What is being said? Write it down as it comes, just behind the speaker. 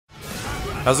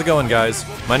How's it going, guys?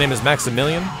 My name is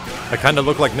Maximilian. I kinda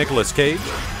look like Nicolas Cage.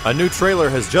 A new trailer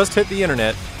has just hit the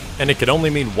internet, and it could only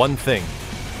mean one thing.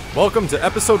 Welcome to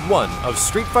episode 1 of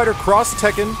Street Fighter X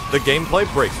Tekken, the gameplay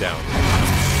breakdown.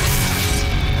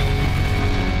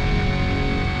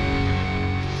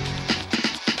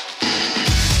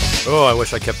 Oh, I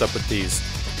wish I kept up with these.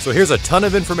 So here's a ton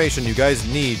of information you guys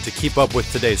need to keep up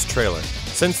with today's trailer.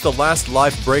 Since the last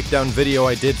live breakdown video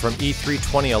I did from E3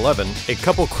 2011, a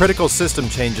couple critical system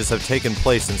changes have taken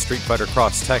place in Street Fighter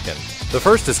X Tekken. The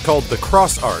first is called the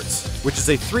Cross Arts, which is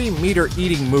a 3-meter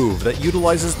eating move that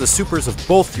utilizes the supers of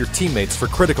both your teammates for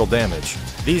critical damage.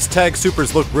 These tag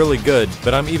supers look really good,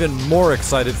 but I'm even more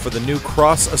excited for the new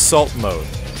Cross Assault mode.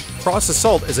 Cross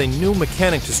Assault is a new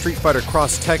mechanic to Street Fighter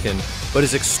X Tekken, but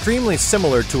is extremely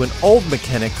similar to an old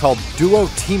mechanic called Duo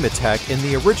Team Attack in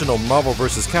the original Marvel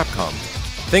vs. Capcom.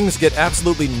 Things get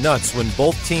absolutely nuts when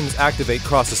both teams activate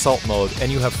Cross Assault mode and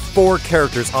you have 4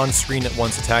 characters on screen at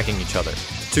once attacking each other.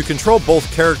 To control both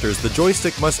characters, the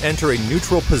joystick must enter a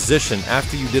neutral position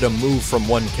after you did a move from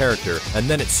one character, and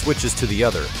then it switches to the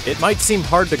other. It might seem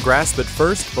hard to grasp at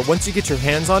first, but once you get your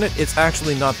hands on it, it's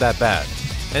actually not that bad.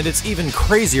 And it's even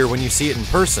crazier when you see it in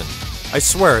person. I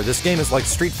swear, this game is like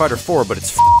Street Fighter 4, but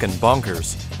it's f***ing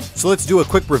bonkers. So let's do a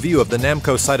quick review of the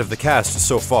Namco side of the cast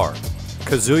so far.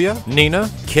 Kazuya, Nina,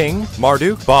 King,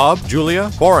 Marduk, Bob, Julia,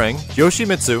 Hwoarang,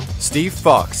 Yoshimitsu, Steve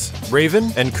Fox,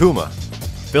 Raven, and Kuma.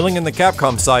 Filling in the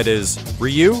Capcom side is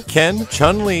Ryu, Ken,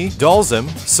 Chun-Li, Dalsim,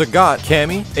 Sagat,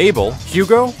 Cammy, Abel,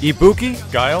 Hugo,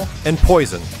 Ibuki, Guile, and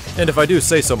Poison. And if I do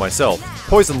say so myself,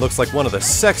 Poison looks like one of the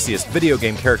sexiest video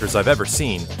game characters I've ever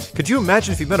seen. Could you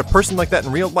imagine if you met a person like that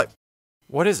in real life?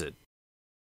 What is it?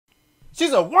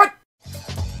 She's a what?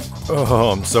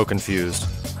 Oh, I'm so confused.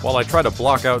 While I try to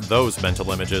block out those mental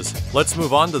images, let's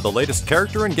move on to the latest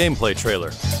character and gameplay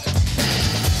trailer.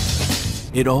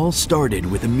 It all started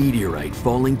with a meteorite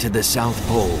falling to the South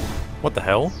Pole. What the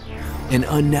hell? An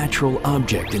unnatural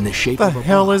object in the shape The of a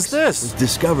hell box is this? was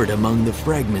discovered among the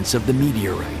fragments of the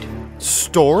meteorite.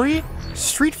 Story?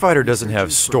 Street Fighter doesn't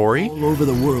have story. All over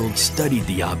the world studied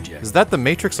the object. Is that the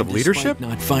Matrix of leadership? Despite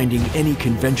not finding any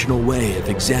conventional way of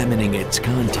examining its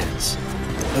contents,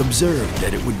 observed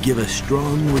that it would give a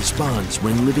strong response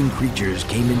when living creatures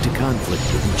came into conflict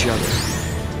with each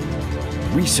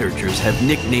other. Researchers have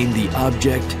nicknamed the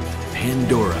object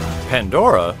Pandora.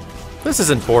 Pandora? This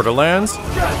isn't Borderlands.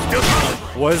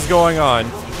 What is going on?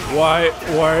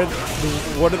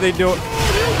 What are they doing?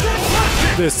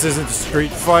 This isn't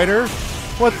Street Fighter.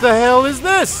 What the hell is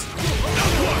this?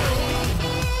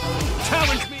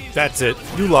 Challenge me. That's it.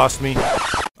 You lost me.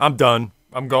 I'm done.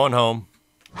 I'm going home.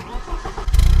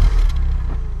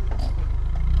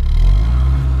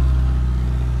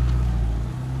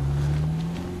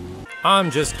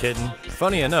 I'm just kidding.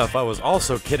 Funny enough, I was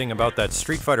also kidding about that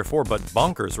Street Fighter 4 but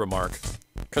bonkers remark.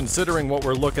 Considering what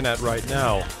we're looking at right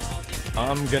now,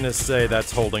 I'm gonna say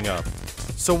that's holding up.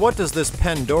 So what does this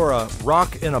Pandora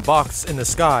rock in a box in the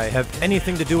sky have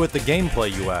anything to do with the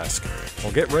gameplay, you ask?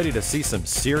 Well, get ready to see some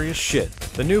serious shit.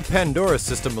 The new Pandora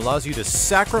system allows you to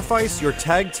sacrifice your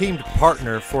tag-teamed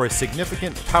partner for a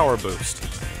significant power boost.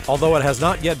 Although it has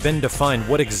not yet been defined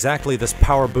what exactly this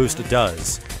power boost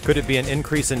does. Could it be an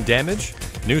increase in damage?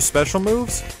 New special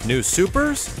moves? New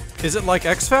supers? Is it like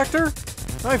X Factor?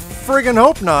 I friggin'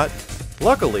 hope not!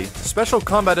 Luckily, Special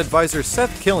Combat Advisor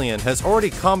Seth Killian has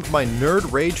already calmed my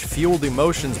nerd rage-fueled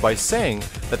emotions by saying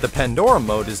that the Pandora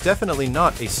mode is definitely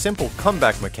not a simple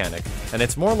comeback mechanic, and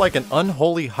it's more like an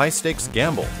unholy high-stakes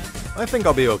gamble. I think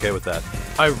I'll be okay with that.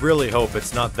 I really hope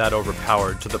it's not that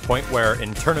overpowered to the point where,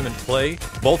 in tournament play,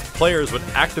 both players would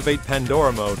activate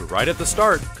Pandora mode right at the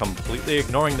start, completely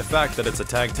ignoring the fact that it's a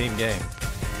tag team game.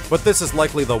 But this is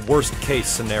likely the worst case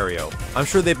scenario. I'm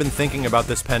sure they've been thinking about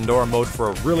this Pandora mode for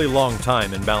a really long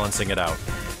time and balancing it out.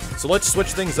 So let's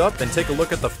switch things up and take a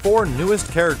look at the 4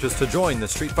 newest characters to join the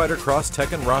Street Fighter X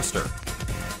Tekken roster.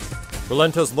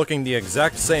 Rolento's looking the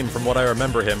exact same from what I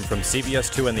remember him from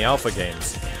CBS2 and the Alpha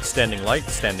games. Standing light,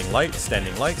 standing light,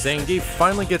 standing light. Zangief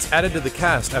finally gets added to the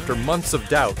cast after months of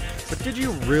doubt. But did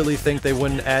you really think they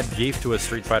wouldn't add Gief to a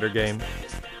Street Fighter game?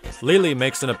 Lily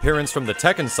makes an appearance from the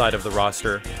Tekken side of the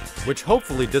roster, which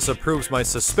hopefully disapproves my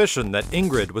suspicion that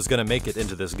Ingrid was gonna make it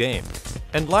into this game.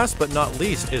 And last but not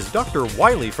least is Dr.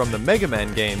 Wily from the Mega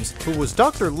Man games, who was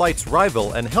Dr. Light's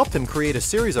rival and helped him create a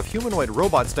series of humanoid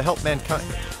robots to help mankind.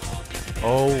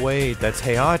 Oh wait, that's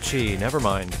Heihachi, never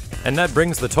mind. And that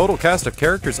brings the total cast of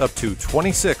characters up to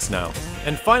 26 now.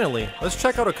 And finally, let's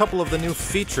check out a couple of the new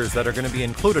features that are going to be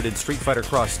included in Street Fighter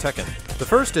X Tekken. The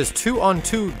first is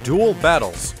 2-on-2 dual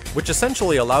battles, which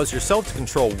essentially allows yourself to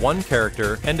control one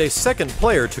character and a second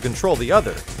player to control the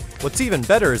other. What's even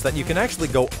better is that you can actually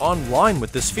go online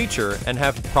with this feature and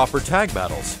have proper tag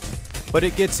battles. But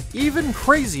it gets even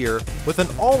crazier with an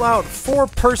all-out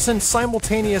 4-person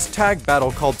simultaneous tag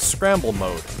battle called Scramble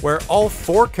Mode, where all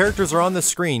 4 characters are on the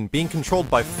screen being controlled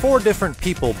by 4 different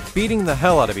people beating the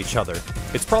hell out of each other.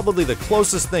 It's probably the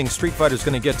closest thing Street Fighter's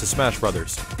gonna get to Smash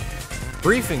Brothers.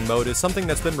 Briefing Mode is something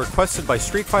that's been requested by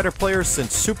Street Fighter players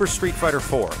since Super Street Fighter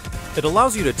 4. It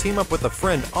allows you to team up with a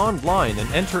friend online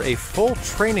and enter a full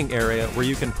training area where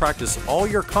you can practice all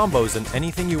your combos and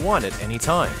anything you want at any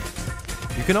time.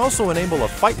 You can also enable a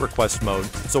fight request mode,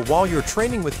 so while you're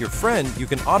training with your friend, you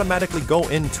can automatically go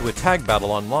into a tag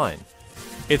battle online.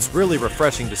 It's really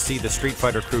refreshing to see the Street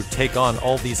Fighter crew take on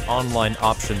all these online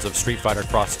options of Street Fighter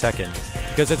X Tekken,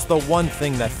 because it's the one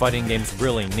thing that fighting games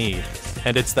really need,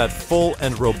 and it's that full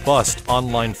and robust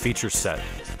online feature set.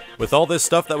 With all this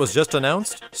stuff that was just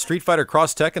announced, Street Fighter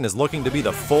X Tekken is looking to be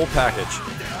the full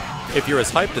package. If you're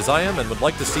as hyped as I am and would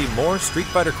like to see more Street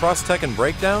Fighter X Tekken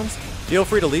breakdowns, feel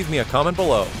free to leave me a comment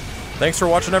below. Thanks for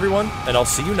watching everyone, and I'll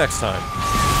see you next time.